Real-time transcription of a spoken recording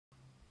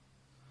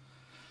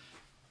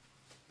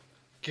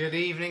Good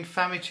evening,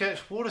 Family Church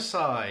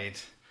Waterside.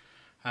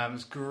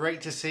 It's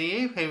great to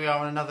see you. Here we are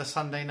on another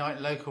Sunday night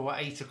local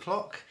at 8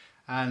 o'clock,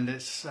 and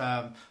it's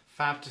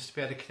fab just to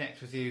be able to connect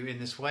with you in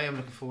this way. I'm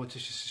looking forward to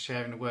just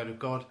sharing the Word of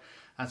God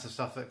and some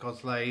stuff that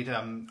God's laid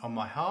on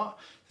my heart.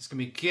 It's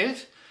going to be good.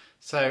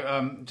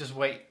 So just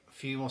wait a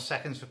few more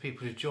seconds for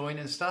people to join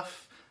and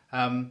stuff.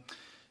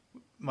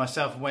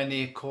 Myself and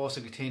Wendy, of course,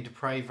 will continue to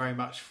pray very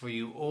much for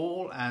you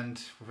all, and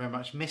we very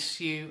much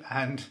miss you.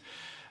 And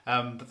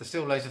but there's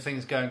still loads of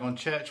things going on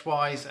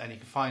church-wise, and you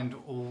can find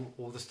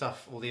all the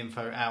stuff, all the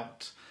info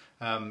out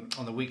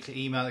on the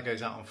weekly email that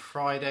goes out on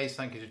Fridays.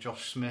 Thank you to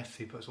Josh Smith,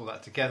 who puts all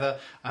that together.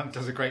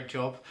 Does a great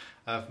job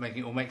of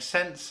making it all make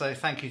sense. So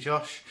thank you,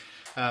 Josh.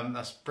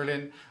 That's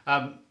brilliant.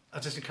 I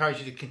just encourage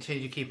you to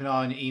continue to keep an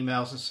eye on your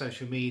emails and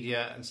social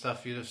media and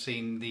stuff. You'll have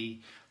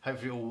seen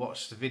hopefully all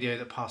watched the video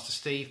that Pastor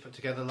Steve put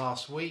together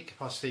last week.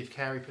 Pastor Steve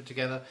Carey put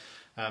together,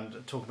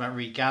 talking about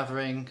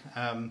regathering.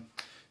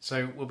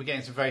 So we'll be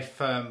getting some very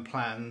firm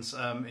plans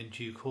in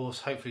due course.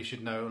 Hopefully you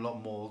should know a lot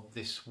more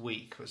this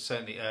week, but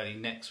certainly early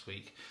next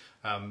week.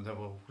 That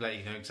will let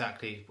you know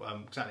exactly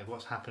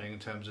what's happening in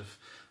terms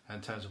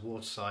of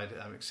Waterside,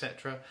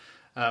 etc.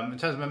 In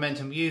terms of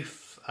Momentum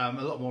Youth, a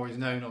lot more is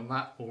known on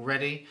that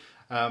already.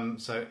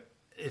 So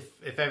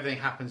if everything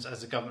happens as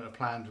the government have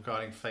planned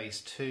regarding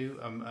phase 2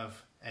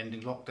 of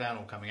ending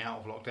lockdown or coming out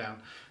of lockdown,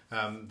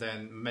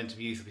 then Momentum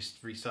Youth will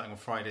be restarting on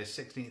Friday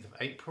 16th of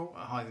April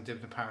at Hythe and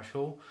Dibden Parish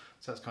Hall.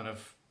 So that's kind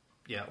of,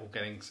 all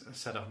getting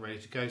set up and ready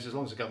to go. So as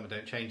long as the government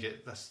don't change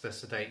it, that's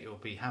the date it will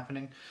be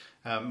happening.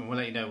 And we'll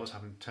let you know what's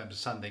happening in terms of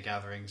Sunday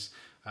gatherings.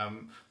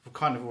 We've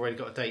kind of already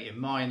got a date in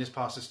mind, as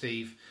Pastor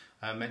Steve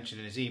mentioned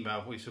in his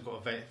email. We've still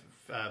got to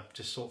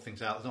just sort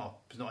things out.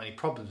 There's not any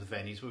problems with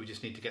venues, but we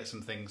just need to get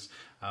some things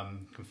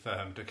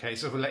confirmed. Okay,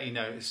 so we'll let you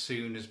know as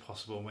soon as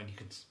possible when you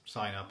can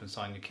sign up and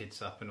sign your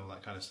kids up and all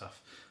that kind of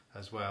stuff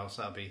as well.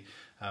 So that'll be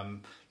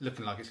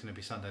looking like it's going to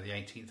be Sunday the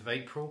 18th of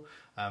April,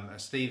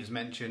 as Steve has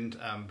mentioned,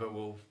 but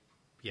we'll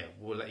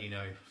let you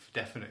know for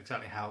definite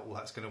exactly how all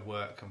that's going to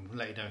work, and we'll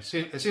let you know as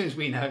soon as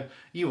we know,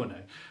 you will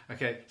know.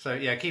 Okay, so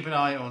keep an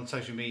eye on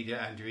social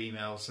media and your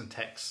emails and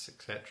texts,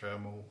 etc.,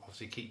 and we'll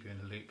obviously keep you in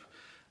the loop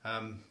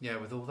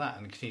with all that,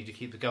 and continue to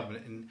keep the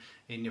government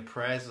in your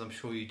prayers, as I'm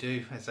sure you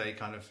do, as they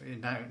kind of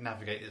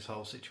navigate this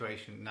whole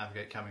situation,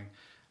 navigate coming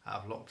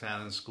out of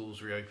lockdown and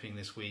schools reopening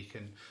this week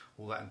and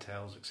all that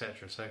entails,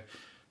 etc. So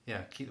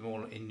keep them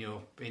all in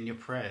your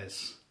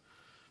prayers.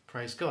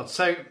 Praise God.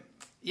 So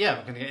we're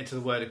going to get into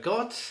the Word of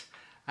God,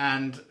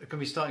 and we're going to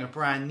be starting a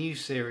brand new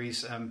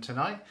series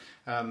tonight.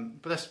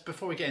 But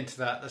before we get into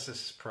that, let's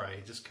just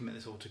pray. Just commit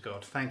this all to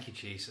God. Thank you,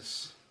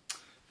 Jesus.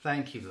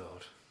 Thank you,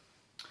 Lord.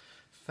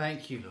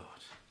 Thank you, Lord.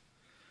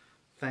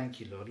 Thank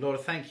you, Lord. Lord,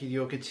 thank you.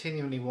 You're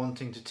continually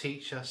wanting to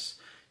teach us.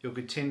 You're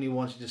continually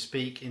wanting to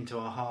speak into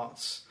our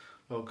hearts.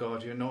 Lord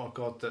God, you're not a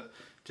God that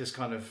just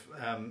kind of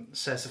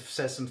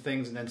says some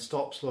things and then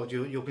stops. Lord,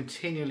 you're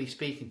continually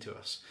speaking to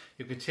us.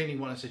 You continually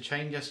want us to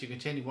change us. You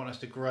continually want us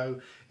to grow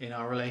in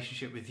our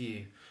relationship with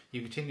you.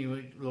 You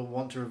continually, Lord,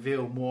 want to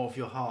reveal more of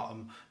your heart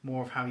and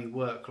more of how you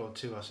work, Lord,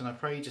 to us. And I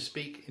pray you to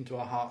speak into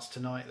our hearts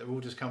tonight, that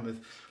we'll just come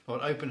with,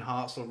 Lord, open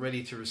hearts, Lord,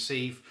 ready to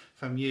receive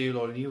from you,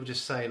 Lord. And you'll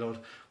just say, Lord,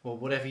 well,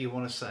 whatever you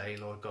want to say,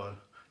 Lord God.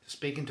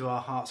 Speak into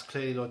our hearts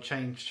clearly, Lord.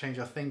 Change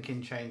our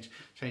thinking, change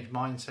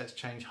mindsets,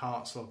 change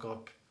hearts, Lord God.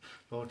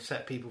 Lord,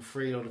 set people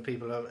free, Lord, if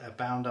people are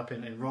bound up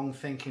in wrong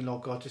thinking,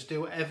 Lord God. Just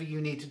do whatever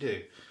you need to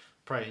do.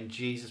 Pray in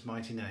Jesus'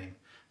 mighty name.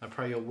 I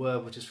pray your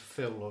word will just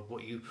fulfill, Lord,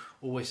 what you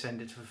always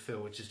send it to fulfill,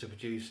 which is to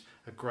produce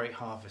a great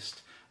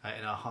harvest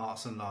in our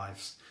hearts and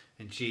lives.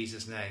 In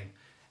Jesus' name,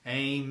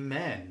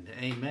 amen.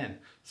 Amen.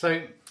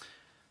 So,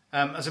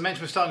 as I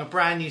mentioned, we're starting a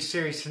brand new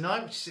series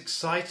tonight, which is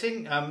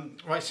exciting.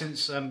 Right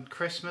since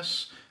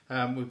Christmas,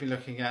 we've been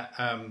looking at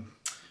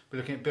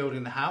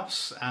building the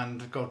house,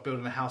 and God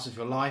building the house of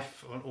your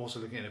life, and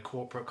also looking at a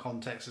corporate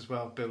context as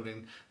well,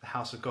 building the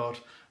house of God,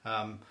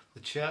 the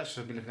church.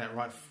 So we've been looking at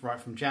right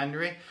from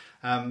January,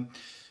 and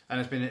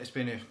it's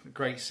been a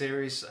great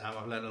series.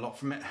 I've learned a lot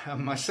from it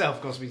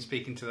myself. God's been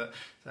speaking to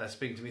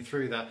me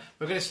through that.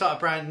 We're going to start a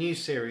brand new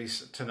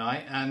series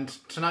tonight, and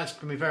tonight's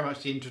going to be very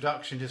much the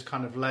introduction, just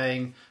kind of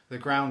laying the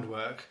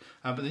groundwork.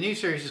 But the new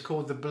series is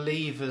called The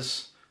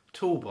Believer's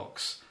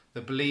Toolbox.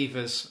 The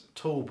Believer's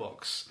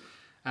Toolbox,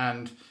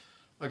 and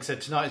like I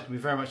said, tonight is going to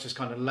be very much just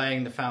kind of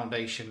laying the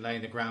foundation,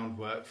 laying the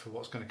groundwork for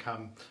what's going to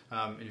come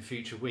in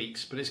future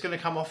weeks. But it's going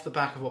to come off the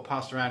back of what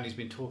Pastor Andy's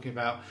been talking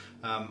about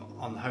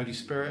on the Holy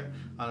Spirit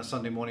on a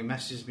Sunday morning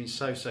message. It's been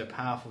so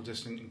powerful,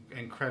 just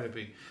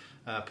incredibly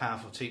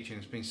powerful teaching.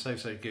 It's been so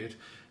good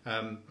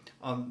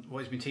on what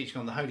he's been teaching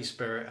on the Holy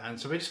Spirit. And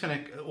so we're just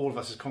going to, all of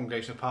us as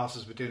congregational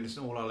pastors, we're doing this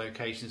in all our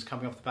locations,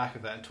 coming off the back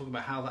of that and talking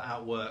about how that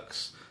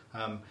outworks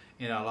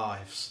in our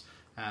lives.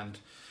 And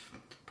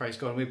praise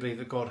God, and we believe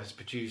that God has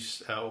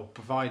produced or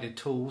provided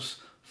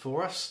tools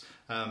for us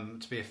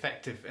to be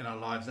effective in our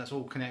lives. That's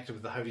all connected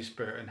with the Holy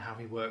Spirit and how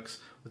he works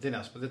within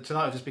us. But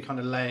tonight will just be kind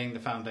of laying the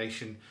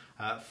foundation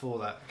for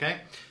that.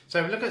 Okay,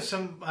 so we look at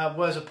some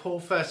words of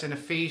Paul first in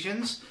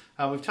Ephesians.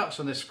 We've touched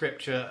on this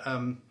scripture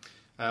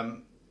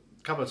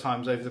a couple of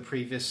times over the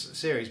previous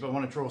series, but I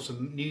want to draw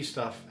some new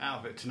stuff out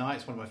of it tonight.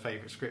 It's one of my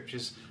favourite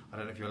scriptures. I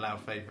don't know if you're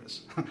allowed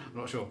favourites. I'm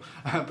not sure.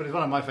 But it's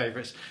one of my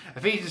favourites.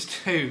 Ephesians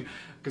 2,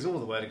 because all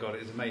the Word of God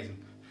is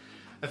amazing.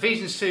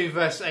 Ephesians 2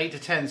 verse 8 to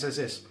 10 says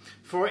this: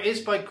 "For it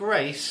is by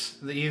grace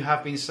that you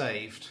have been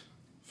saved,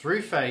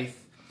 through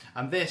faith,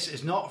 and this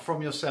is not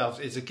from yourselves,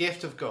 it is a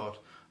gift of God,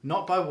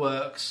 not by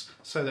works,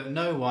 so that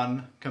no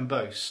one can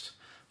boast.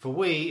 For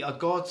we are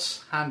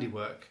God's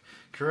handiwork,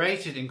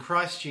 created in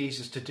Christ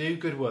Jesus to do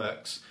good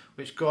works,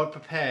 which God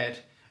prepared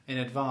in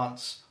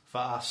advance for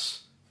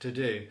us to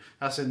do."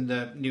 That's in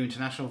the New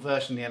International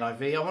Version, the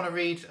NIV. I want to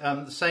read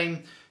the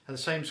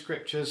same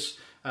scriptures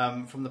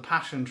from the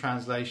Passion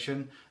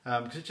Translation,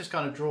 because it just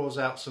kind of draws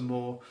out some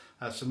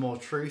more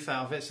truth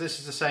out of it. So this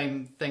is the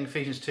same thing,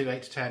 Ephesians 2,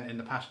 8 to 10 in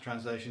the Passion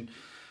Translation.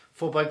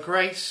 "For by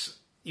grace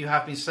you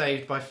have been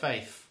saved by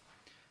faith.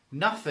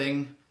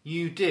 Nothing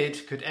you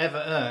did could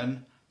ever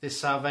earn this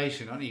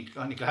salvation." Aren't you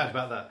glad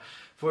about that?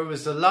 "For it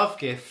was the love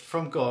gift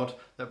from God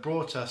that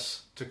brought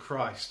us to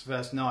Christ."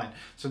 Verse 9.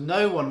 "So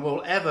no one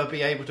will ever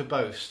be able to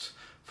boast,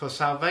 for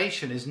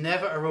salvation is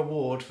never a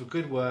reward for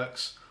good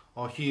works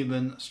or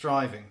human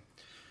striving."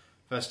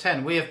 Verse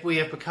 10. We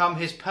have become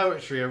his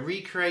poetry, a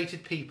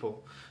recreated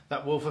people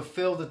that will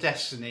fulfill the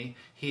destiny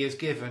he has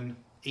given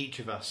each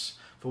of us.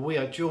 For we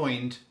are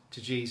joined to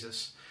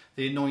Jesus,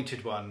 the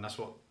Anointed One." That's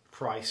what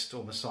Christ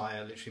or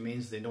Messiah literally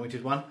means, the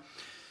Anointed One.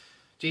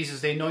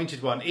 Jesus, the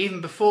Anointed One. "Even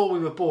before we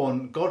were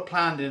born, God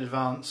planned in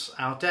advance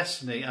our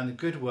destiny and the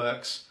good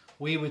works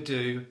we would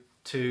do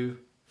to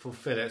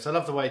fulfill it." So I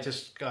love the way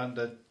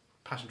the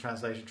Passion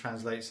Translation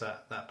translates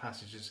that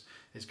passage.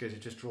 Is good.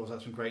 It just draws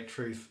out some great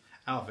truth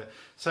out of it.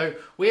 So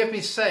we have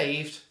been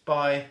saved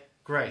by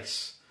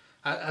grace.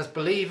 As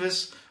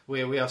believers,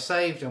 we are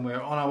saved and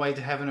we're on our way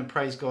to heaven, and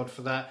praise God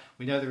for that.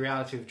 We know the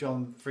reality of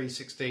John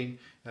 3:16,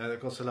 that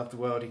God so loved the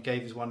world, he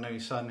gave his one and only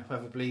Son.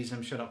 Whoever believes in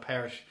him shall not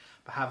perish,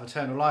 but have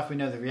eternal life. We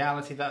know the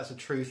reality. That's a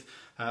truth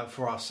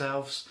for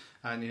ourselves.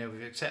 And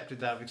we've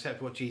accepted that. We've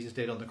accepted what Jesus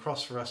did on the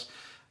cross for us.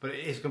 But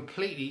it is a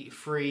completely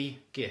free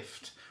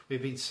gift.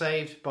 We've been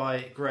saved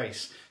by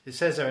grace. It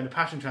says there in the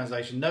Passion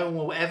Translation, "No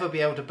one will ever be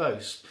able to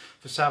boast,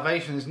 for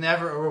salvation is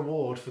never a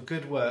reward for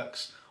good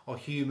works or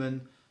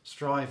human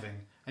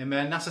striving."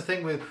 Amen. That's the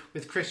thing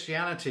with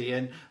Christianity,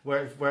 and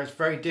where it's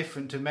very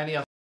different to many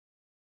other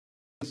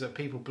things that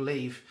people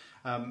believe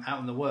out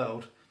in the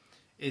world,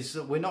 is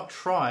that we're not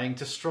trying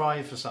to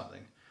strive for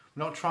something.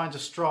 We're not trying to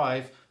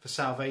strive for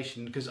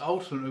salvation, because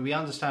ultimately we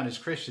understand as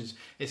Christians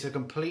it's a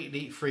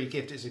completely free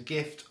gift. It's a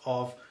gift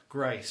of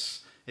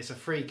grace. It's a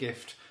free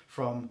gift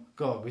from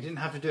God. We didn't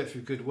have to do it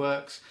through good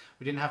works.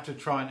 We didn't have to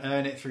try and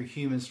earn it through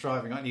human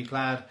striving. Aren't you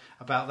glad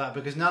about that?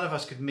 Because none of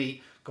us could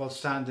meet God's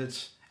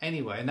standards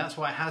anyway, and that's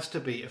why it has to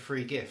be a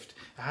free gift.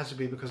 It has to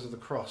be because of the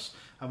cross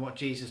and what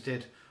Jesus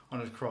did on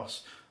the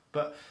cross.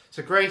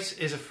 So grace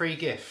is a free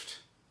gift.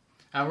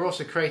 And we're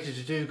also created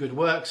to do good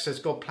works, says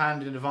God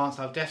planned in advance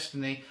our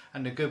destiny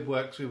and the good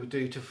works we would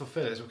do to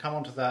fulfill it. So we'll come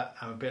on to that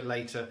a bit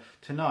later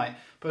tonight.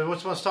 But I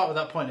just want to start with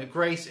that point, that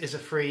grace is a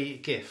free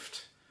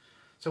gift.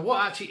 So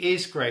what actually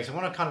is grace? I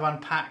want to kind of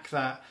unpack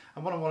that,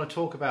 and what I want to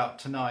talk about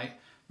tonight.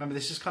 Remember,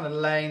 this is kind of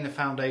laying the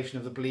foundation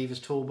of the believer's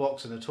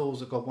toolbox and the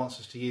tools that God wants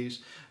us to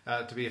use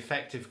to be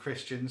effective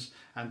Christians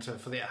and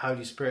for the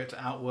Holy Spirit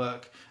to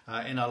outwork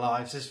in our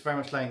lives. This is very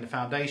much laying the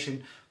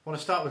foundation. I want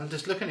to start with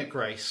just looking at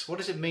grace. What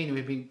does it mean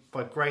we've been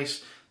by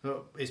grace?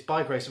 It's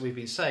by grace that we've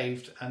been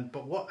saved,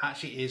 but what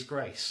actually is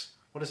grace?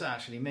 What does it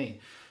actually mean?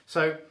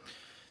 So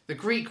the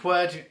Greek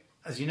word,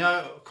 as you know,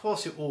 of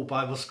course you're all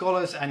Bible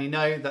scholars, and you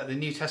know that the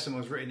New Testament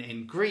was written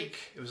in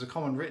Greek. It was a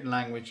common written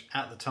language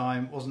at the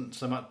time.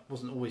 Wasn't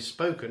always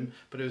spoken,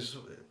 but it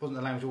wasn't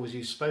the language always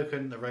used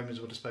spoken. The Romans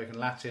would have spoken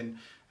Latin.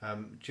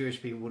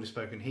 Jewish people would have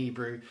spoken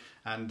Hebrew,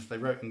 and they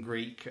wrote in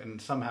Greek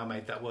and somehow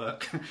made that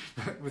work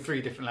with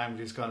three different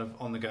languages kind of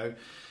on the go.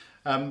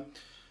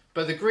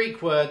 But the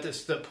Greek word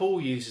that Paul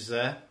uses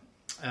there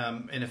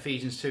in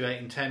Ephesians 2, 8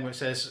 and 10, where it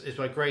says, "It's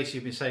by grace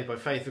you've been saved by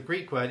faith," the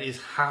Greek word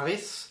is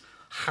charis.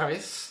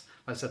 Charis.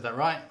 I said that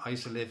right. I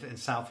used to live in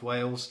South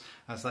Wales,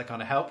 so that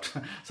kind of helped.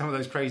 Some of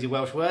those crazy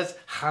Welsh words.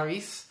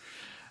 Charis.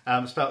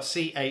 Spelled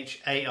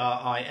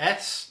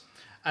C-H-A-R-I-S.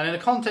 And in the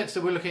context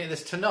that we're looking at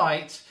this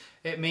tonight,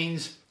 it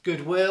means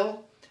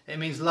goodwill, it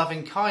means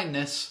loving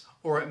kindness,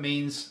 or it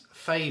means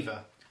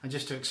favour. And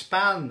just to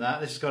expand that,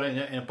 this has got it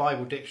in a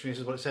Bible dictionary.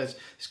 This is what it says.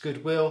 It's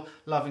goodwill,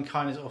 loving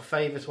kindness, or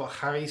favour. It's what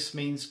charis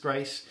means,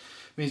 grace.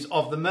 It means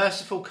of the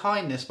merciful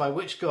kindness by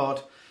which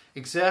God,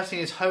 exerting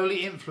his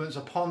holy influence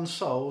upon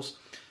souls,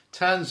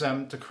 turns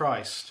them to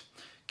Christ,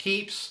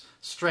 keeps,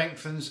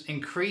 strengthens,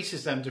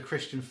 increases them to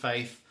Christian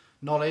faith,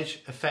 knowledge,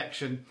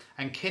 affection,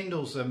 and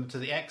kindles them to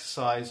the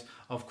exercise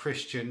of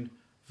Christian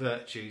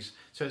virtues.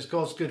 So it's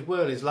God's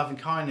goodwill, his loving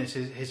kindness,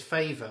 his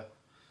favour.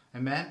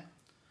 Amen?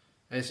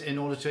 It's in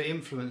order to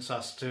influence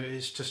us,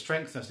 to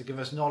strengthen us, to give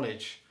us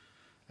knowledge.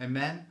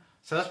 Amen?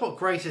 So that's what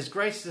grace is.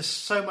 Grace, there's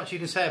so much you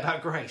can say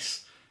about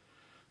grace.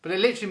 But it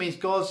literally means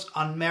God's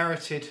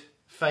unmerited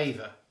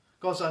favour.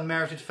 God's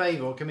unmerited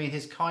favour, or it can mean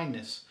his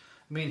kindness.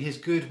 mean his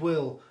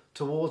goodwill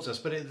towards us.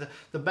 But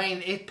the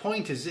main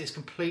point is it's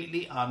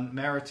completely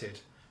unmerited.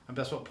 And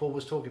that's what Paul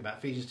was talking about,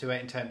 Ephesians 2, 8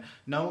 and 10.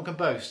 No one can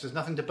boast. There's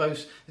nothing to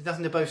boast. There's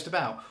nothing to boast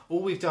about.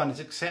 All we've done is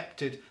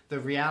accepted the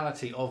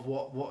reality of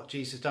what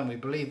Jesus has done. We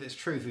believe it's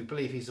truth. We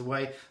believe he's the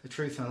way, the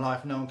truth and the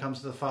life. No one comes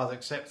to the Father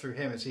except through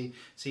him, as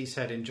he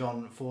said in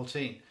John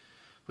 14.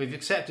 We've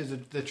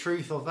accepted the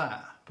truth of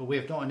that, but we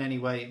have not in any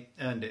way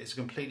earned it. It's a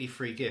completely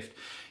free gift.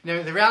 You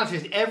know, the reality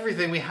is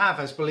everything we have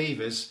as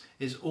believers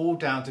is all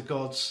down to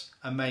God's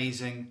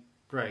amazing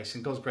grace.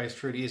 And God's grace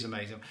truly is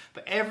amazing.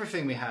 But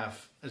everything we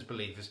have as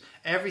believers,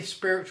 every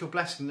spiritual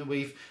blessing that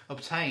we've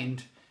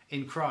obtained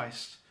in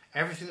Christ,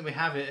 everything that we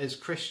have as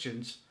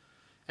Christians,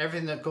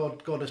 everything that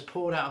God has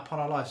poured out upon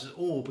our lives is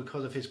all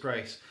because of his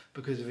grace,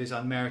 because of his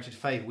unmerited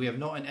favour. We have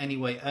not in any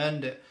way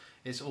earned it.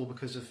 It's all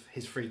because of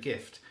his free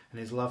gift and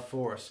his love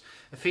for us.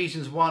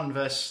 Ephesians 1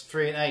 verse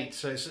 3 and 8.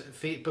 So it's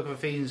book of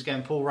Ephesians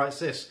again. Paul writes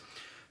this: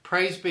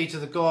 "Praise be to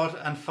the God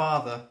and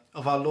Father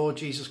of our Lord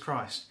Jesus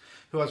Christ,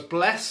 who has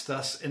blessed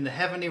us in the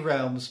heavenly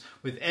realms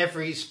with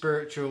every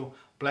spiritual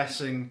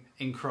blessing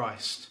in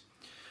Christ.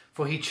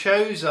 For he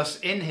chose us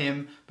in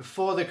him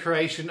before the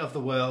creation of the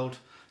world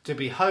to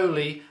be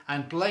holy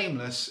and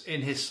blameless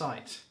in his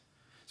sight."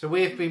 So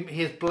he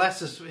has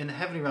blessed us in the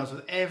heavenly realms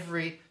with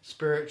every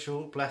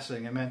spiritual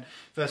blessing. Amen.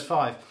 Verse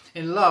 5.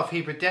 "In love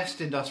he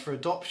predestined us for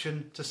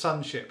adoption to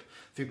sonship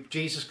through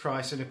Jesus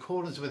Christ in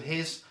accordance with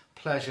his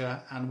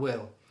pleasure and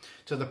will,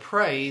 to the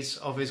praise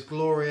of his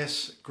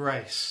glorious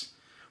grace,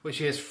 which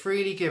he has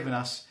freely given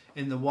us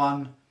in the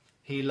one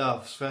he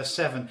loves." Verse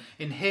 7.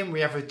 "In him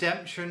we have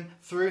redemption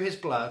through his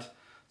blood,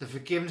 the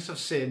forgiveness of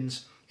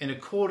sins, in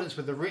accordance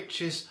with the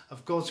riches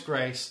of God's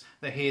grace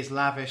that he has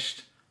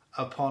lavished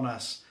upon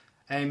us."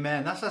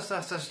 Amen. That's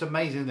just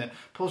amazing, isn't it?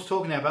 Paul's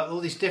talking now about all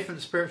these different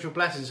spiritual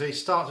blessings. So he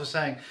starts with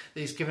saying that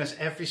he's given us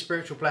every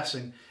spiritual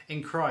blessing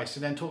in Christ,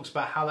 and then talks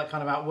about how that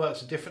kind of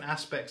outworks the different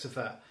aspects of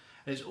that.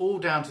 And it's all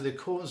down to the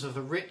accordance of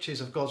the riches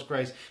of God's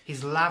grace.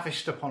 He's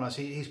lavished upon us.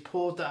 He's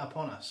poured that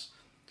upon us.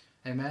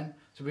 Amen.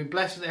 So we've been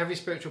blessed with every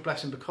spiritual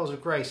blessing because of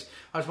grace.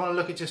 I just want to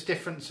look at just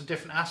some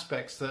different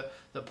aspects that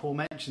Paul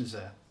mentions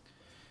there.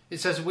 It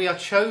says we are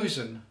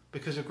chosen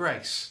because of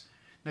grace.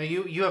 Now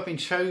you have been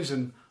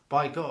chosen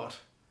by God.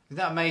 Isn't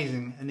that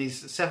amazing? And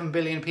these 7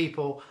 billion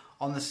people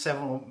on the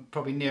 7, or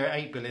probably near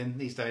 8 billion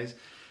these days,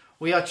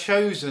 we are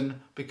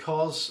chosen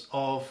because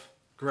of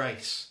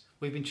grace.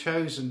 We've been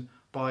chosen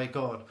by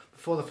God.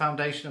 Before the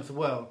foundation of the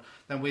world,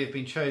 then we have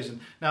been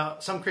chosen. Now,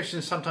 some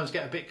Christians sometimes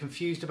get a bit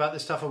confused about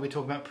this stuff. Are we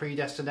talking about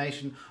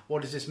predestination?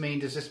 What does this mean?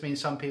 Does this mean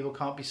some people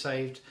can't be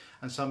saved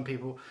and some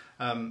people,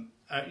 or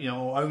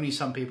only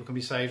some people can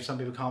be saved, some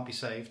people can't be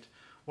saved?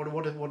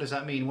 What does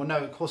that mean? Well, no,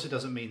 of course it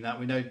doesn't mean that.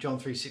 We know John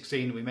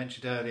 3:16, we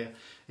mentioned earlier,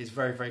 is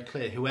very, very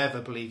clear. Whoever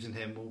believes in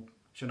him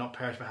shall not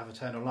perish but have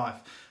eternal life.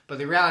 But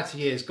the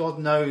reality is God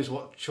knows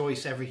what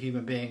choice every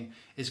human being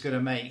is going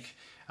to make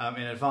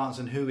in advance,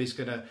 and who is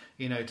going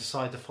to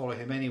decide to follow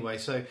him anyway.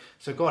 So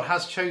God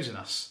has chosen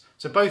us.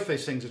 So both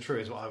those things are true,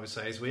 is what I would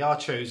say. Is we are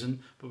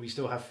chosen, but we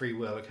still have free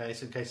will. Okay,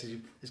 so in case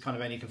there's kind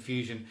of any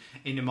confusion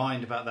in your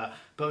mind about that,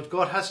 but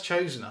God has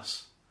chosen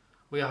us.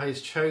 We are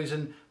his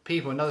chosen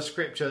people. Another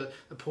scripture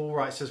that Paul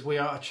writes says we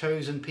are a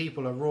chosen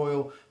people, a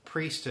royal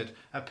priesthood,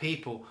 a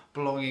people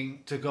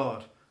belonging to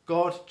God.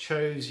 God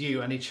chose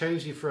you, and he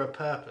chose you for a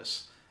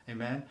purpose.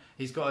 Amen.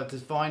 He's got a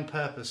divine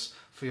purpose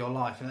for your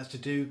life, and that's to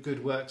do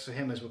good works for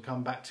him, as we'll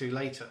come back to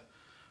later.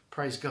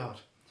 Praise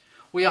God.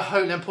 We are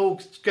holy. And Paul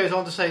goes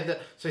on to say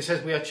that, so he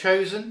says we are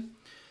chosen,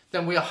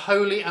 then we are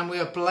holy and we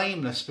are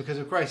blameless because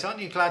of grace. Aren't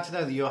you glad to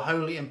know that you are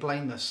holy and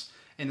blameless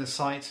in the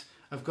sight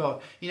of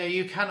God? You know,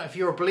 you cannot, if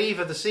you're a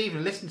believer this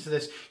evening, listen to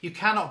this, you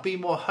cannot be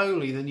more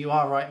holy than you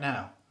are right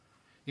now.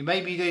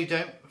 Maybe you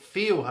don't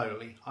feel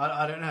holy.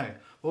 I don't know.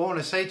 Well, I want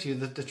to say to you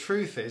that the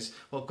truth is,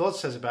 what God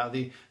says about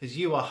thee is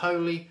you are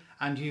holy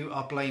and you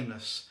are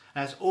blameless.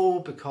 And it's all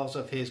because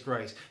of his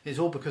grace. It's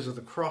all because of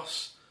the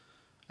cross,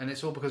 and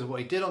it's all because of what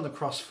he did on the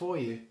cross for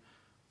you.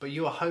 But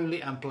you are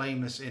holy and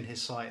blameless in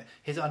his sight.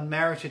 His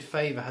unmerited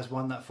favour has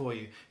won that for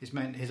you. His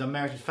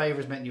unmerited favour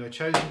has meant you are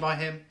chosen by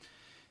him.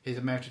 His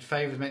unmerited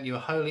favour has meant you are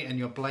holy and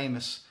you're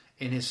blameless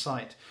in his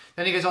sight.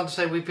 Then he goes on to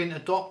say we've been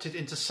adopted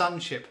into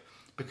sonship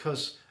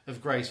because of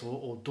grace,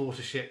 or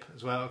daughtership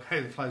as well. Okay,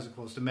 it applies of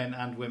course to men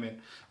and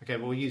women. Okay,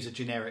 but we'll use a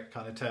generic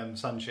kind of term,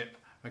 sonship.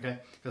 Okay,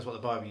 that's what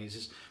the Bible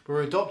uses. But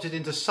we're adopted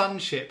into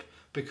sonship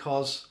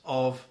because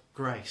of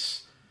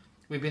grace.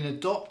 We've been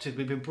adopted,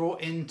 we've been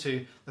brought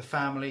into the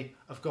family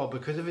of God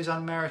because of his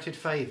unmerited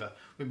favour.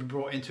 We've been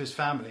brought into his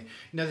family.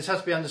 You know, this has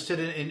to be understood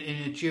in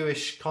a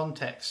Jewish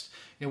context.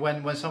 You know,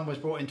 when someone was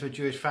brought into a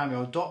Jewish family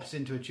or adopted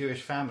into a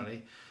Jewish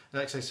family,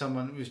 like say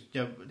someone was,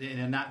 in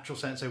a natural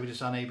sense, they were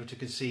just unable to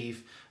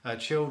conceive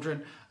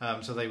children,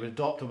 so they would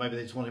adopt, or maybe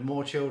they just wanted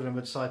more children and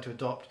would decide to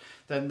adopt.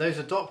 Then those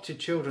adopted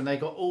children, they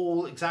got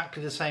all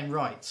exactly the same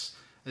rights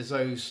as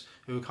those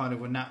who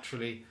were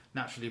naturally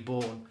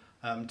born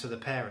to the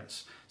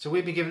parents. So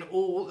we've been given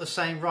all the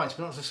same rights,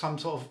 but not just some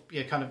sort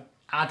of kind of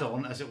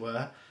add-on, as it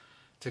were,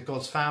 to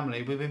God's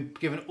family. We've been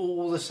given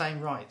all the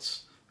same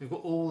rights. We've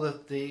got all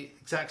the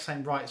exact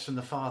same rights from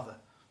the Father.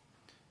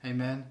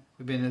 Amen.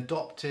 We've been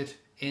adopted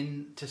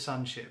into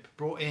sonship,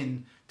 brought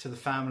in to the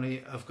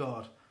family of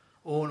God.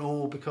 All in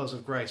all because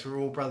of grace. We're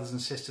all brothers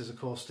and sisters, of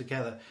course,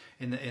 together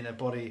in a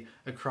body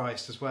of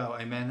Christ as well.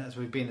 Amen. As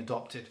we've been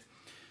adopted.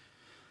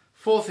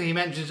 Fourthly, he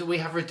mentions that we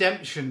have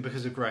redemption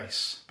because of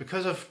grace.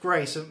 Because of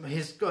grace,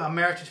 his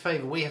unmerited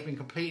favour, we have been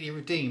completely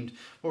redeemed.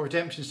 What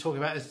redemption is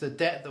talking about is the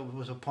debt that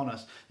was upon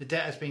us. The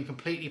debt has been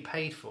completely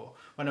paid for.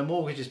 When a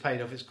mortgage is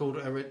paid off, it's called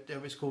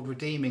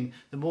redeeming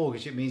the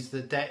mortgage. It means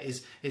the debt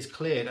is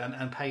cleared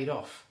and paid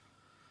off.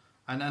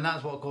 And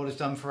that's what God has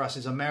done for us.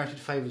 His unmerited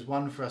favour has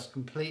won for us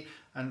complete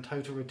and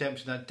total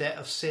redemption. That debt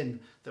of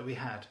sin that we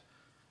had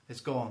is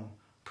gone.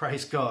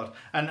 Praise God.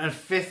 And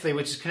fifthly,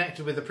 which is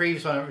connected with the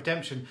previous one,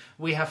 redemption,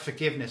 we have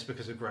forgiveness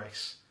because of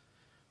grace.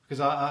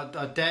 Because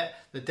our debt,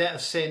 the debt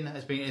of sin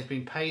has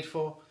been paid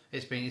for,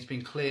 it's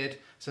been cleared.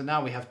 So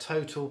now we have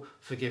total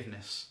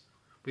forgiveness.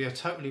 We are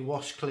totally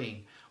washed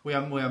clean. We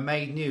are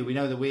made new. We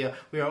know that we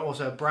are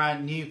also a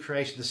brand new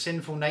creation. The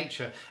sinful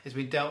nature has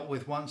been dealt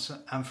with once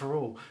and for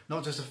all.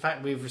 Not just the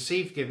fact we've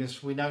received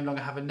forgiveness, we no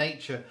longer have a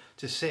nature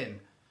to sin.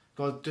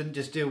 God didn't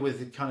just deal with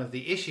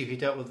the issue, he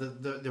dealt with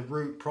the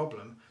root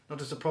problem. Not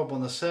just the problem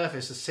on the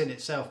surface, the sin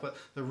itself, but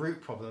the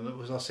root problem that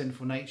was our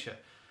sinful nature.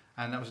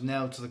 And that was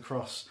nailed to the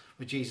cross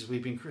with Jesus.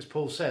 As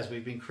Paul says,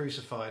 we've been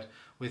crucified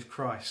with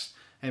Christ.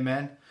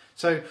 Amen.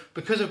 So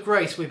because of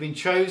grace, we've been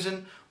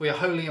chosen. We are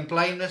holy and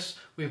blameless.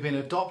 We've been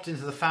adopted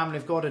into the family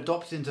of God,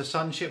 adopted into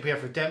sonship. We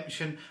have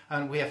redemption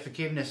and we have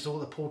forgiveness. It's all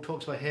that Paul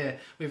talks about here.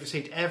 We've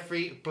received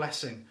every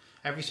blessing,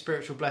 every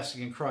spiritual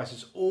blessing in Christ.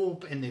 It's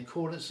all in the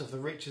accordance of the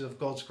riches of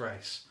God's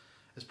grace,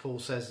 as Paul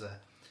says there.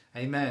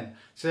 Amen.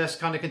 So let's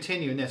kind of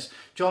continue in this.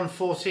 John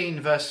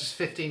 14 verses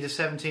 15 to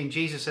 17,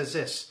 Jesus says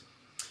this: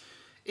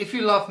 "If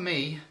you love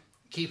me,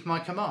 keep my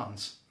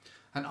commands.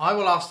 And I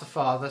will ask the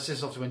Father," this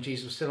is obviously when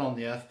Jesus was still on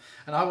the earth,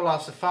 "and I will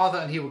ask the Father,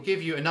 and he will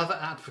give you another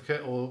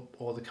advocate,"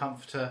 or the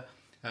comforter.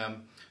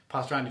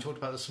 Pastor Andy talked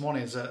about this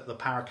morning as the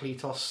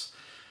Parakletos.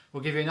 "Will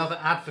give you another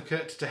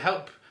advocate to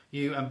help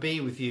you and be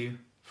with you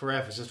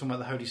forever." So it's talking about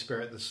the Holy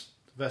Spirit. This,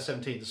 verse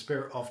 17, the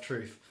Spirit of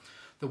truth.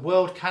 "The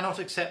world cannot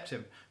accept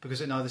him because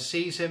it neither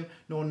sees him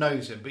nor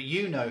knows him. But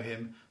you know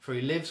him, for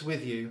he lives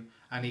with you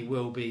and he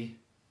will be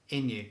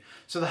in you."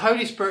 So the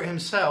Holy Spirit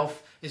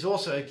himself is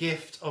also a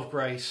gift of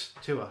grace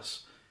to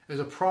us. It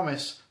was a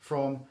promise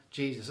from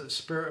Jesus that the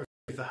Spirit of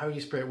truth, the Holy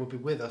Spirit, will be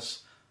with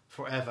us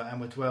forever and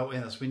will dwell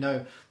in us. We know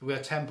that we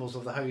are temples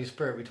of the Holy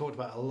Spirit. We talked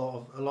about a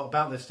lot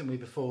about this, didn't we,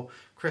 before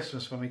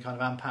Christmas when we kind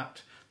of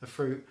unpacked the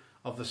fruit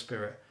of the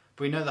Spirit.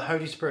 But we know the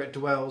Holy Spirit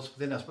dwells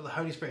within us, but the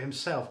Holy Spirit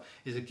himself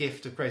is a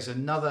gift of grace,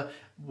 another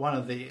one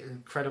of the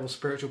incredible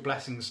spiritual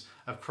blessings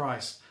of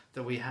Christ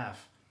that we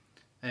have.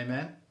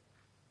 Amen?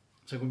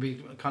 So we'll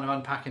be kind of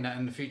unpacking that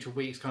in the future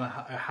weeks, kind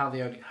of how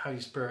the Holy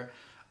Spirit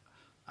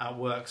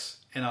works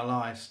in our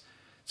lives.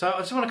 So I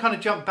just want to kind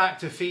of jump back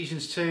to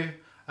Ephesians 2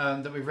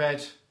 that we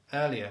read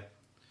earlier.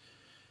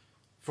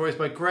 "For it is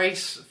by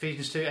grace,"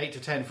 Ephesians 2, 8 to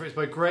 10, "for it is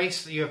by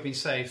grace that you have been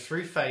saved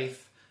through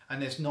faith,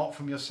 and it's not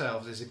from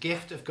yourselves. It's a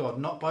gift of God,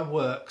 not by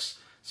works,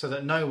 so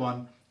that no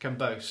one can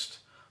boast.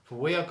 For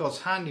we are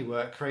God's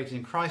handiwork, created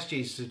in Christ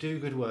Jesus to do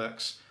good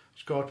works,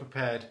 which God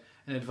prepared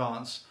in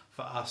advance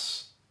for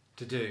us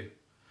to do."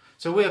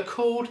 So we are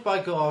called by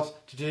God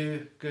to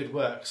do good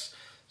works.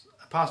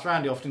 Pastor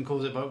Andy often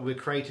calls it, but we're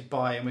created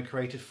by and we're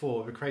created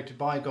for. We're created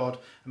by God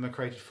and we're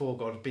created for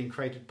God. Being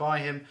created by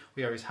him,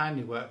 we are his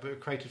handiwork, but we're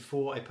created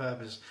for a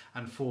purpose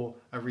and for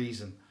a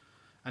reason.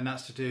 And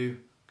that's to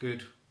do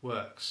good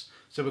works.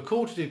 So we're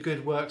called to do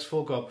good works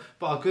for God,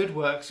 but our good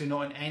works do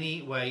not in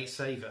any way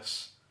save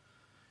us.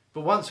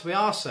 But once we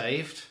are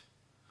saved,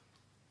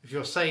 if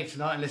you're saved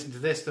tonight and listen to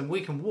this, then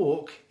we can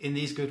walk in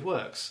these good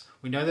works.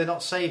 We know they're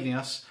not saving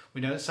us. We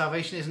know that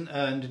salvation isn't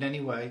earned in any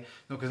way,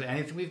 not because of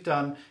anything we've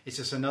done. It's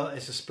just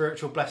it's a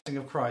spiritual blessing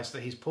of Christ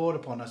that he's poured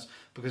upon us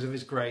because of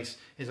his grace,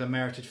 his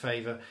unmerited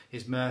favour,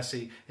 his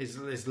mercy,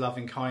 his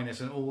loving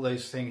kindness, and all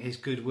those things, his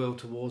goodwill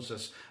towards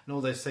us, and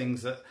all those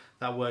things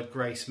that word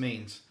grace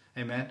means.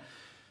 Amen.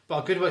 But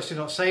our good works do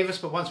not save us,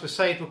 but once we're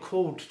saved, we're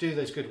called to do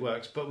those good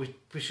works, but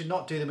we should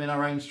not do them in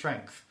our own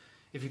strength.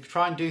 If you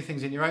try and do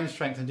things in your own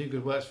strength and do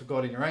good works for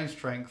God in your own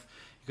strength,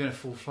 you're going to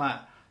fall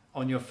flat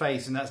on your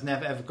face, and that's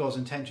never ever God's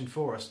intention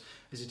for us,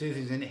 is to do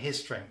things in his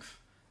strength.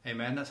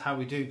 Amen. That's how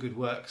we do good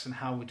works and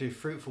how we do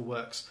fruitful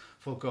works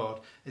for God,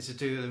 is to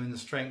do them in the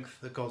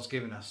strength that God's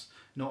given us,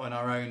 not in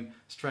our own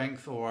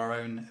strength or our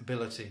own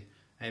ability.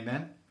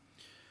 Amen.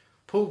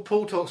 Paul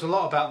talks a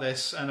lot about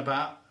this and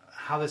about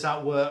how this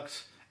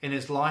outworked in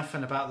his life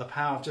and about the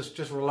power of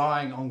just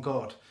relying on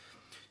God.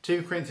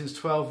 2 Corinthians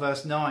 12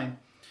 verse 9,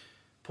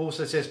 Paul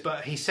says this: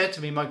 "But he said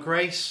to me, my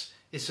grace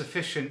is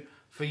sufficient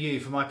for you,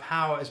 for my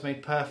power is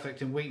made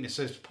perfect in weakness."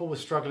 So Paul was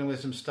struggling with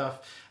some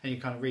stuff, and you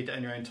kind of read that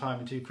in your own time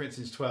in 2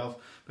 Corinthians 12.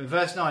 But in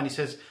verse 9 he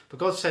says, "But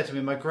God said to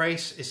me, my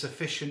grace is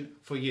sufficient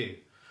for you,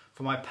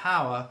 for my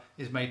power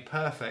is made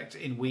perfect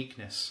in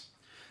weakness.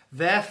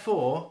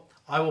 Therefore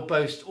I will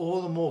boast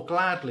all the more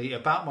gladly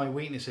about my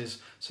weaknesses,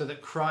 so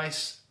that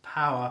Christ's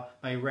power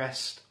may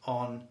rest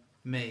on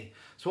me.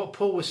 So what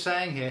Paul was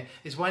saying here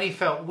is when he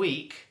felt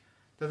weak,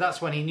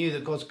 that's when he knew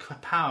that God's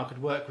power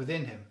could work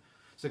within him.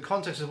 So the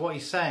context of what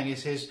he's saying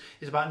is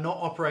about not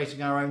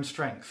operating our own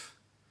strength.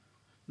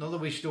 Not that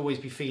we should always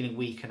be feeling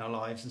weak in our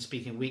lives and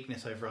speaking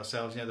weakness over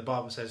ourselves. The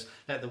Bible says,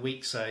 let the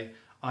weak say,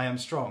 I am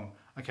strong.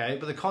 Okay,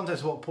 but the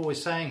context of what Paul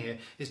is saying here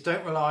is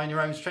don't rely on your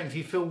own strength. If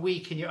you feel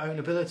weak in your own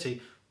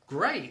ability,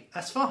 great,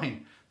 that's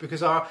fine.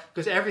 Because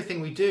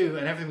everything we do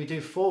and everything we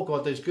do for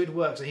God, those good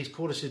works that he's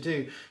called us to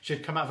do,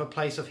 should come out of a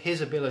place of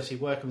his ability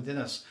working within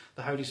us,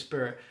 the Holy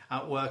Spirit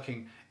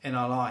outworking in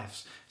our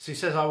lives. So he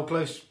says, I will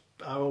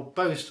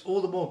boast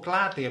all the more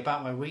gladly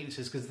about my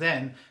weaknesses, because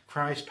then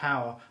Christ's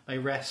power may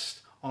rest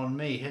on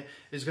me.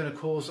 It's going to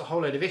cause a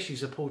whole load of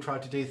issues if Paul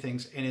tried to do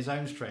things in his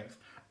own strength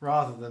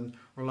rather than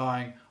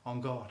relying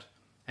on God.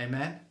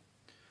 Amen?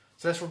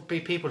 So let's be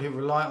people who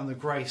rely on the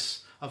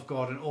grace of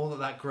God and all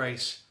that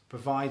grace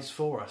provides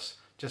for us.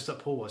 Just like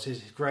Paul was.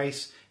 His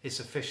grace is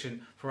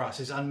sufficient for us.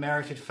 His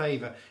unmerited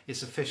favour is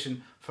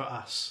sufficient for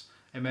us.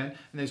 Amen?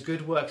 And those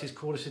good works he's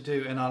called us to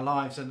do in our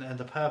lives and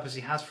the purpose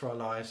he has for our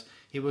lives,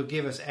 he will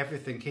give us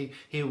everything.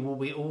 He will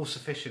be all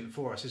sufficient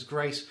for us. His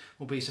grace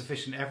will be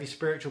sufficient. Every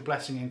spiritual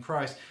blessing in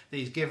Christ that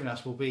he's given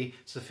us will be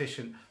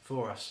sufficient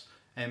for us.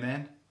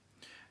 Amen?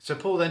 So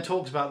Paul then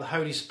talks about the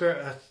Holy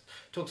Spirit.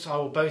 I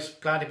will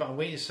boast gladly about my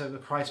weakness so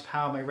that Christ's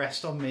power may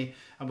rest on me.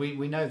 And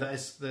we know that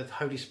it's the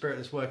Holy Spirit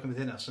that's working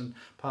within us. And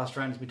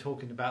Pastor Andy's been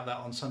talking about that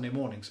on Sunday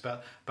mornings,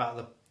 about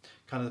the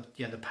kind of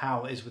the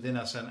power that is within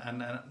us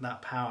and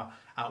that power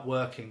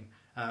outworking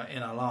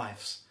in our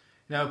lives.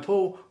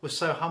 Paul was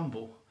so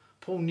humble.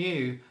 Paul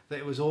knew that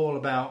it was all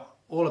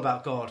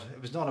about God.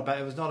 It was not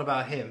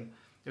about him.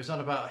 It was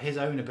not about his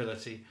own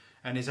ability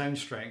and his own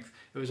strength.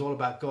 It was all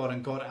about God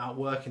and God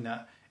outworking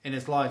that in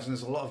his lives. And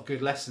there's a lot of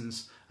good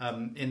lessons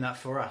in that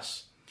for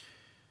us.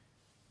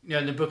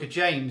 In the book of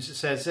James it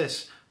says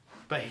this,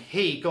 but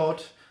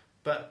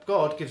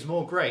God gives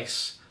more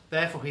grace.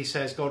 Therefore he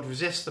says, God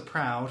resists the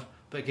proud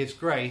but gives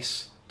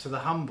grace to the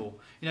humble.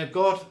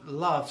 God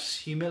loves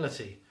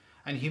humility,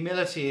 and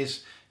humility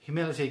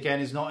again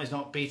is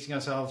not beating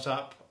ourselves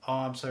up. Oh,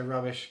 I'm so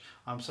rubbish.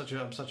 I'm such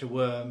a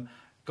worm.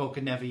 God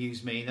could never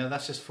use me. No,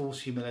 that's just false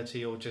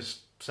humility or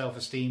just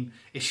self-esteem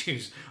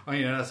issues.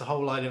 That's a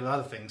whole load of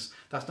other things.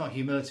 That's not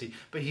humility.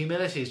 But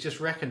humility is just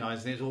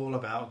recognizing it's all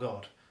about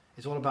God.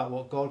 It's all about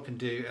what God can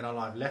do in our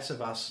life. Less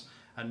of us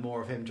and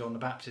more of him. John the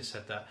Baptist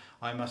said that.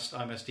 I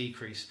must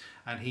decrease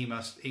and he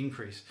must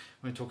increase.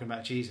 We're talking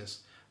about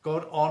Jesus.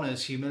 God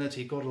honours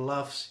humility. God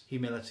loves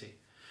humility.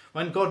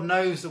 When God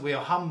knows that we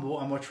are humble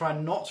and we're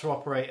trying not to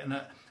operate in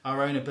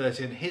our own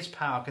ability, and his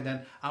power can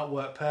then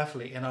outwork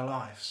perfectly in our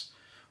lives,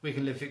 we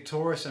can live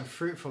victorious and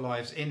fruitful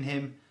lives in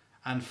him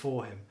and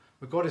for him.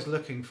 But God is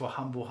looking for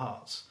humble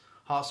hearts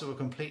that will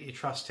completely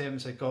trust him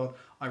and say, God,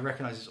 I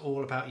recognise it's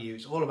all about you.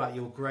 It's all about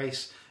your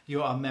grace,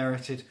 your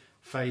unmerited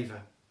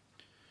favour.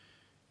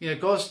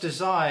 God's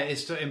desire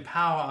is to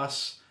empower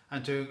us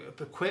and to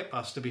equip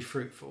us to be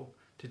fruitful,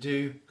 to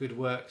do good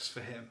works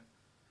for him.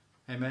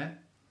 Amen?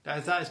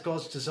 That is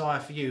God's desire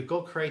for you.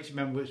 God created,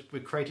 remember,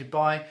 we're created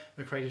by,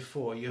 we're created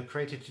for. You're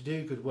created to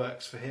do good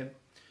works for him.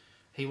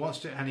 He wants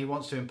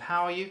to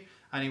empower you,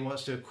 and he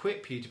wants to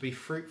equip you to be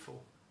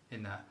fruitful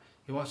in that.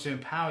 He wants to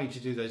empower you to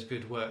do those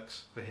good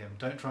works for him.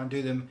 Don't try and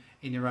do them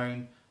in your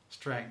own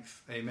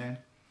strength. Amen.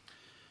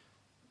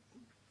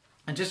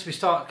 And just as we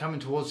start coming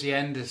towards the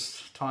end,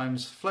 as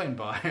time's flown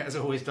by, as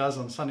it always does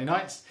on Sunday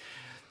nights,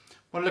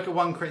 I want to look at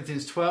 1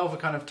 Corinthians 12. I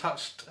kind of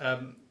touched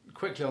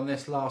quickly on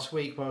this last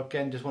week, but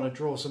again just want to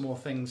draw some more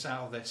things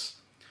out of this.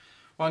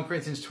 1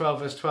 Corinthians 12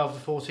 verse 12 to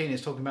 14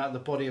 is talking about the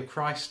body of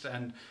Christ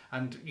and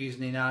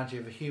using the analogy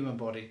of a human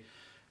body.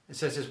 It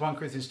says this, 1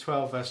 Corinthians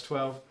 12 verse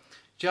 12,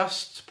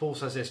 Paul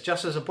says this,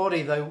 just as a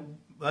body, though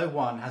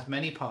one, has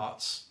many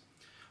parts,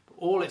 but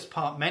all its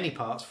many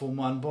parts form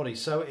one body,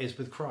 so it is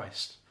with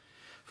Christ.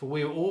 For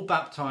we are all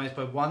baptized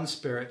by one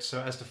Spirit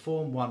so as to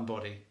form one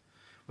body,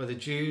 whether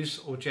Jews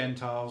or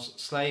Gentiles,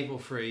 slave or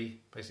free,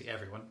 basically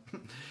everyone.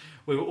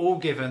 We were all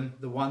given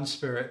the one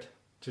Spirit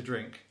to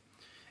drink.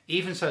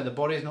 Even so, the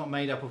body is not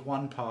made up of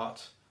one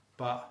part,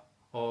 but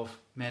of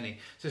many.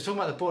 So it's talking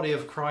about the body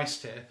of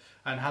Christ here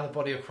and how the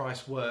body of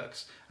Christ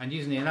works. And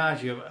using the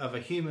analogy of a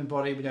human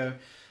body, we know,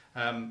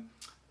 kind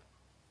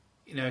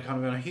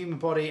of in a human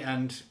body,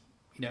 and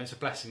it's a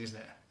blessing, isn't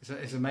it?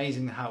 It's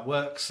amazing how it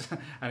works,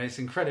 and it's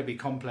incredibly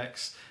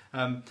complex.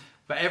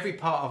 But every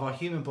part of our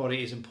human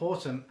body is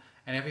important,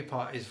 and every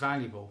part is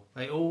valuable.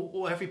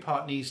 Every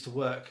part needs to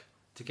work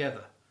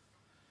together.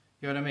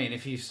 You know what I mean?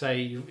 If you say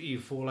you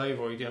fall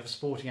over or you have a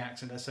sporting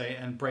accident, let's say,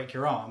 and break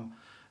your arm,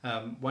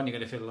 one, you're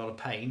going to feel a lot of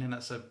pain, and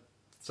that's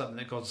something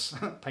that God's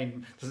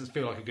pain doesn't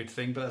feel like a good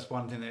thing, but that's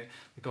one thing that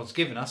God's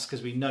given us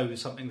because we know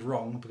something's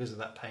wrong because of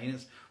that pain.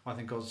 It's one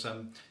thing God's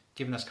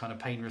given us kind of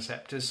pain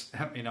receptors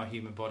in our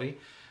human body.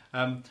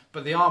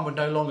 But the arm would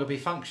no longer be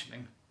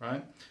functioning,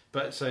 right?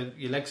 But so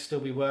your legs still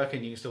be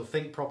working, you can still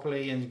think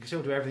properly, and you can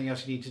still do everything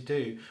else you need to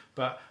do.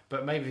 But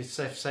maybe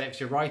say if it's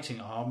your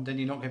writing arm, then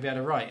you're not going to be able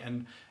to write.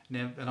 And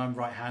and I'm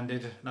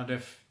right-handed, and I don't know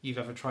if you've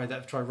ever tried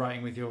that. Try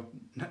writing with your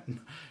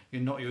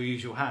not your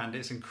usual hand.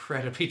 It's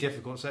incredibly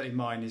difficult. Certainly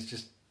mine is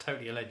just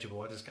totally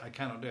illegible. I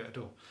cannot do it at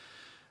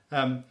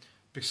all.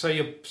 So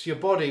your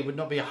body would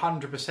not be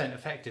 100%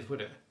 effective,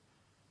 would it?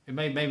 It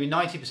may be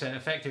 90%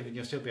 effective, and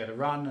you'll still be able to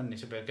run and you'll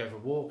still be able to go for a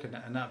walk,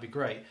 and that'd be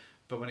great.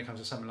 But when it comes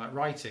to something like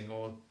writing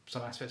or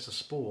some aspects of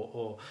sport,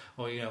 or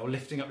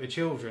lifting up your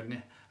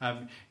children,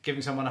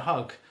 giving someone a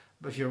hug,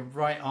 but if your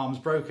right arm's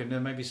broken, there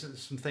may be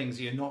some things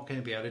that you're not going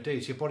to be able to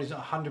do. So your body's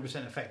not 100%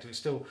 effective. It's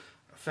still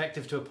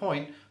effective to a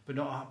point, but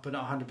not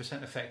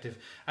 100% effective.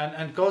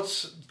 And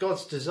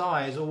God's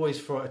desire is always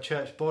for a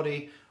church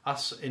body,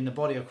 us in the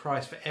body of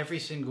Christ, for every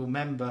single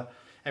member,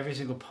 every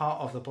single part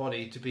of the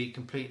body to be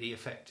completely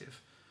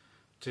effective.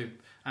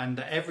 And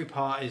that every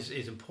part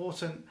is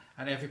important,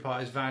 and every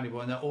part is valuable,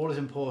 and that all is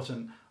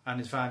important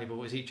and is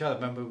valuable as each other.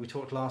 Remember, we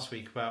talked last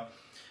week about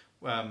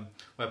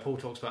where Paul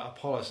talks about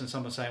Apollos, and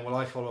someone saying, "Well,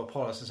 I follow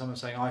Apollos," and someone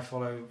saying, "I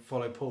follow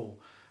Paul,"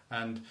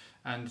 and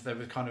there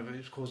was it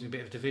was causing a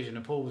bit of division.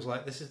 And Paul was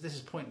like, "This is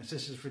pointless.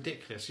 This is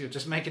ridiculous. You're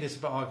just making this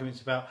about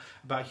arguments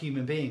about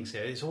human beings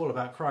here. It's all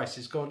about Christ.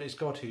 It's God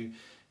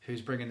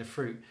who's bringing the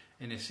fruit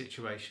in this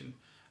situation."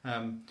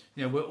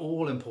 We're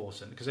all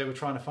important, because they were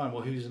trying to find,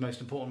 well, who's the most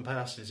important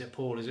person? Is it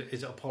Paul? Is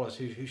it Apollos?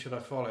 Who should I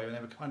follow? And they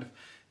were kind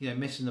of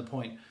missing the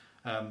point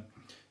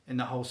in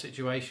the whole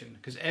situation,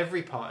 because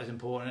every part is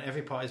important and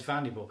every part is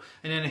valuable.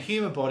 And in a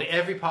human body,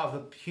 every part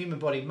of the human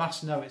body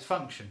must know its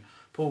function.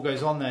 Paul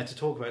goes on there to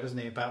talk about it, doesn't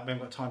he? About, we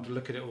haven't got time to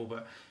look at it all,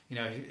 but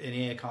an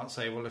ear can't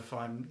say, well, if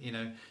I'm,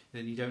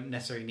 then you don't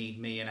necessarily need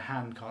me, and a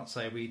hand can't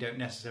say, well, you don't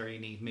necessarily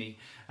need me.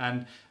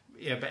 And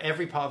but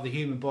every part of the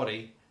human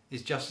body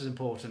is just as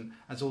important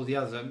as all the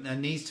others,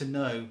 and needs to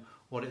know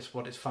what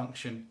its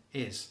function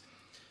is,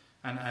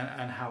 and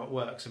how it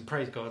works. And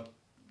praise God,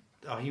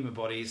 our human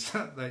bodies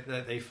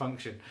they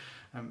function.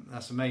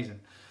 That's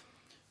amazing.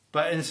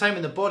 But in the same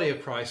in the body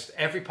of Christ,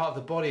 every part of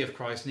the body of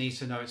Christ needs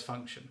to know its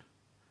function,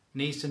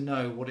 needs to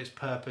know what its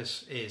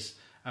purpose is.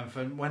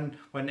 And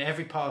when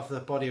every part of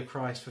the body of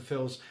Christ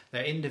fulfills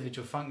their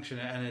individual function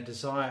and a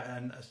desire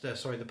and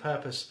the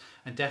purpose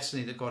and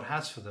destiny that God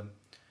has for them,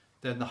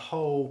 then the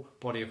whole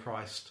body of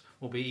Christ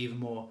will be even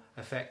more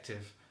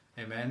effective.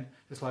 Amen.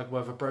 Just like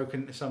with a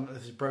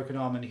broken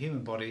arm in a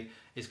human body,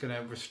 is going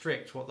to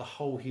restrict what the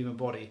whole human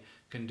body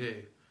can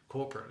do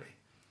corporately.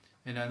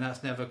 And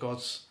that's never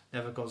God's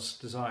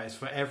desire. It's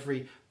for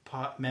every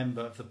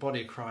member of the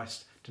body of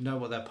Christ to know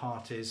what their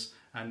part is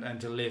and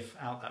to live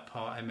out that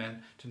part.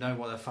 Amen. To know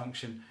what their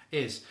function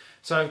is.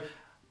 So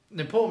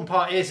the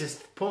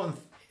important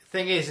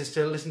thing is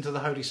to listen to the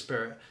Holy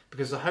Spirit,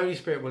 because the Holy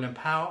Spirit will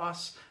empower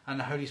us, and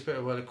the Holy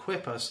Spirit will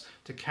equip us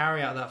to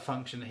carry out that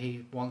function that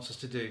He wants us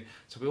to do.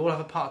 So we all have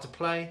a part to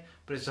play,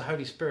 but it's the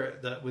Holy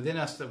Spirit that within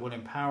us that will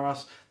empower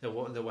us, that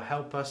will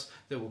help us,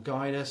 that will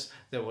guide us,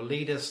 that will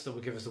lead us, that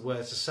will give us the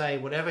words to say.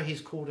 Whatever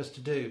He's called us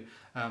to do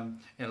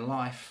in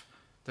life,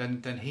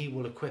 then He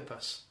will equip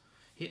us.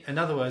 In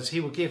other words, He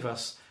will give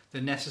us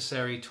the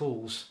necessary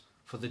tools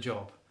for the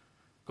job.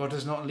 God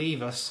does not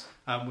leave us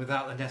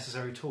without the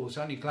necessary tools.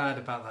 Aren't you glad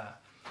about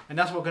that? And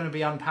that's what we're going to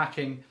be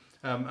unpacking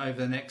over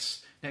the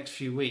next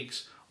few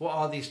weeks. What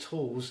are these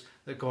tools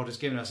that God has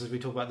given us as we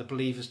talk about the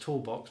believer's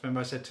toolbox? Remember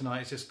I said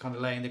tonight it's just kind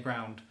of laying the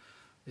ground.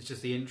 It's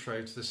just the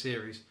intro to the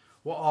series.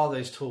 What are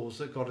those tools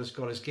that God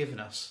has given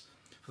us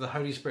for the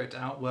Holy Spirit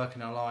to outwork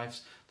in our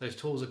lives? Those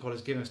tools that God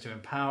has given us to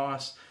empower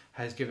us,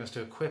 has given us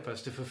to equip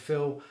us, to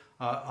fulfill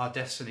our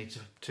destiny,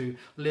 to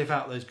live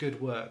out those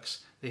good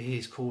works that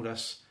He's called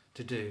us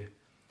to do.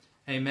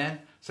 Amen.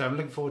 So I'm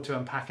looking forward to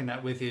unpacking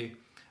that with you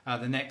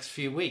the next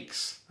few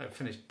weeks. I've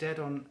finished dead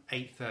on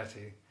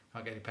 8:30.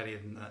 Can't get any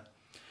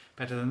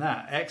better than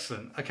that.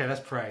 Excellent. Okay,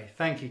 let's pray.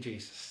 Thank you,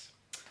 Jesus.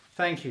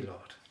 Thank you,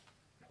 Lord.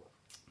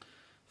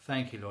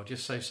 Thank you, Lord. You're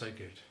so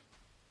good.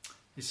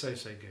 You're so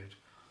good.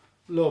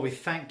 Lord, we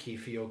thank you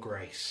for your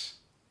grace.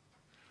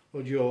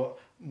 Lord, your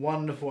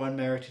wonderful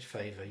unmerited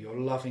favour, your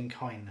loving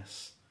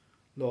kindness,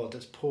 Lord,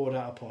 that's poured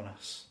out upon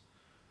us.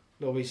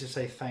 Lord, we just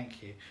say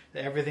thank you.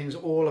 That everything's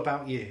all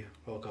about you,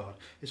 Lord God.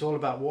 It's all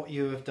about what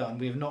you have done.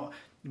 We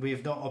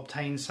have not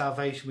obtained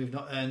salvation. We've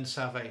not earned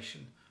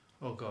salvation,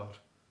 Lord God.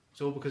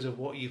 It's all because of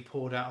what you've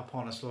poured out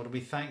upon us, Lord. And we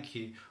thank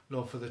you,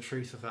 Lord, for the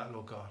truth of that,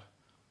 Lord God.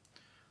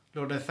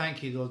 Lord, I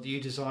thank you, Lord, that you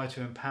desire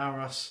to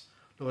empower us,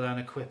 Lord, and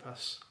equip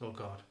us, Lord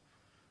God.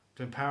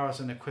 To empower us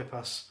and equip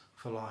us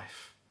for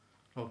life,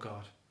 Lord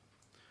God.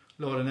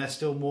 Lord, and there's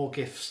still more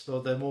gifts,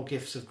 Lord. There are more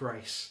gifts of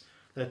grace.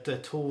 They're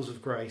tools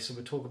of grace. And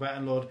we'll talk about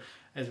it, Lord,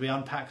 as we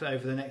unpack that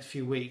over the next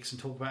few weeks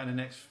and talk about it in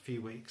the next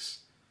few weeks.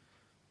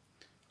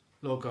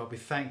 Lord God, we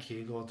thank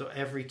you, Lord, that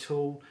every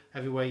tool,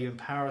 every way you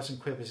empower us and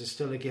equip us is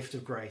still a gift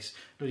of grace.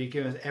 Lord, you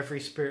give us every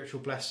spiritual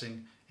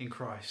blessing in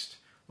Christ.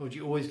 Lord,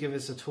 you always give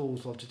us the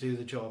tools, Lord, to do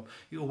the job.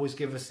 You always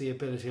give us the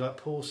ability, like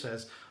Paul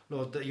says,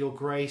 Lord, that your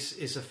grace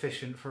is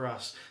sufficient for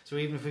us. So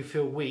even if we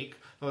feel weak,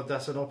 Lord,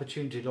 that's an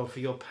opportunity, Lord, for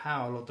your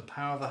power, Lord, the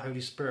power of the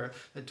Holy Spirit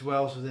that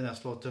dwells within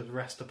us, Lord, to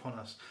rest upon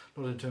us,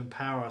 Lord, and to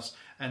empower us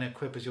and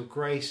equip us. Your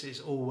grace is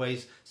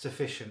always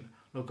sufficient,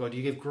 Lord God,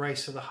 you give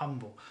grace to the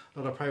humble.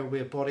 Lord, I pray we'll be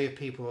a body of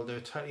people, Lord, that are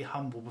totally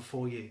humble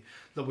before you.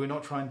 Lord, we're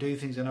not trying to do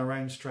things in our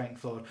own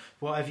strength, Lord.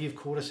 Whatever you've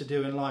called us to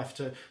do in life,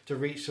 to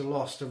reach the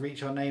lost, to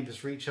reach our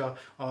neighbours, reach our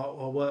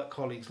work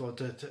colleagues, Lord,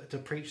 to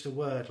preach the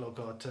word, Lord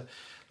God, to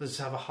let's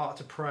have a heart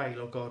to pray,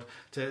 Lord God,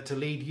 to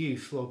lead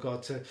youth, Lord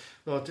God, to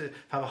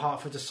have a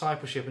heart for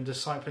discipleship and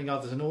discipling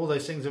others, and all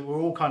those things that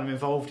we're all kind of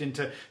involved in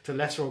to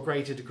lesser or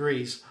greater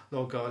degrees,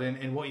 Lord God,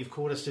 in what you've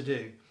called us to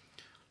do,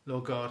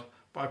 Lord God.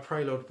 But I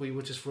pray, Lord, we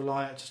would just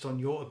rely just on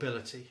your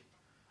ability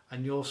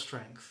and your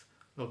strength,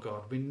 Lord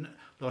God.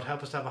 Lord,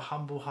 help us to have a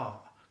humble heart,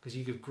 because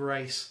you give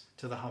grace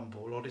to the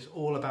humble. Lord, it's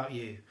all about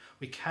you.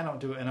 We cannot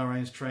do it in our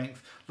own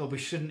strength. Lord, we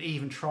shouldn't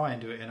even try and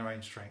do it in our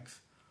own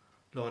strength.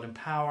 Lord,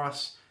 empower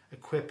us,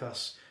 equip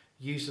us,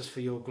 use us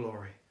for your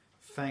glory.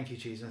 Thank you,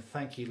 Jesus, and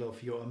thank you, Lord,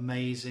 for your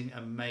amazing,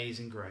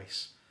 amazing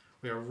grace.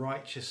 We are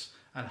righteous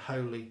and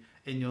holy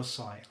in your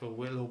sight.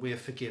 Lord, we are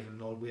forgiven.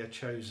 Lord, we are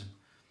chosen.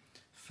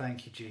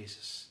 Thank you,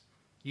 Jesus.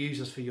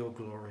 Use us for your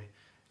glory.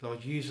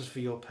 Lord, use us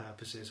for your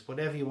purposes.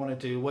 Whatever you want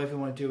to do, whatever you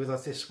want to do with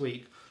us this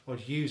week,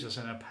 Lord, use us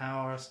and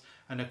empower us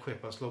and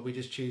equip us. Lord, we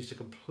just choose to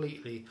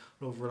completely,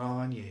 Lord, rely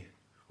on you.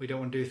 We don't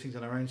want to do things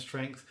in our own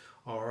strength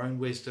or our own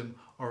wisdom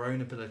or our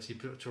own ability,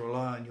 but to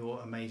rely on your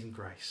amazing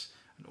grace.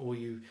 And all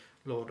you,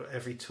 Lord,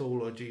 every tool,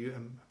 Lord, do you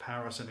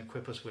empower us and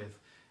equip us with.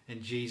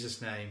 In Jesus'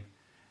 name,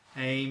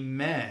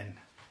 amen.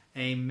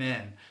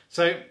 Amen.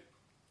 So,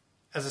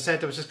 as I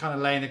said, I was just kind of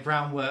laying the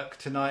groundwork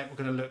tonight.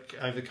 We're going to look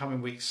over the coming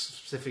weeks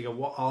specifically at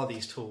what are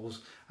these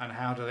tools and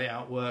how do they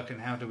outwork and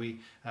how do we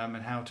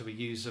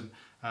use them.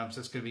 So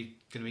it's going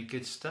to be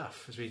good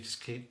stuff as we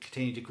just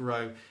continue to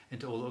grow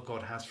into all that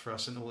God has for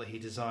us and all that He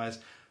desires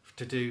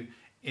to do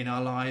in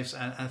our lives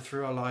and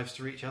through our lives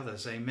to reach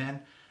others. Amen.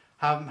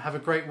 Have a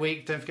great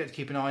week. Don't forget to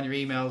keep an eye on your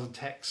emails and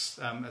texts.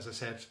 As I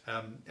said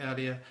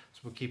earlier, so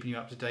we're keeping you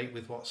up to date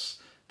with what's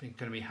going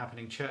to be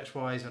happening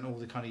church-wise and all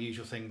the kind of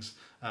usual things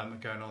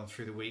going on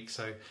through the week.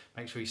 So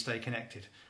make sure you stay connected.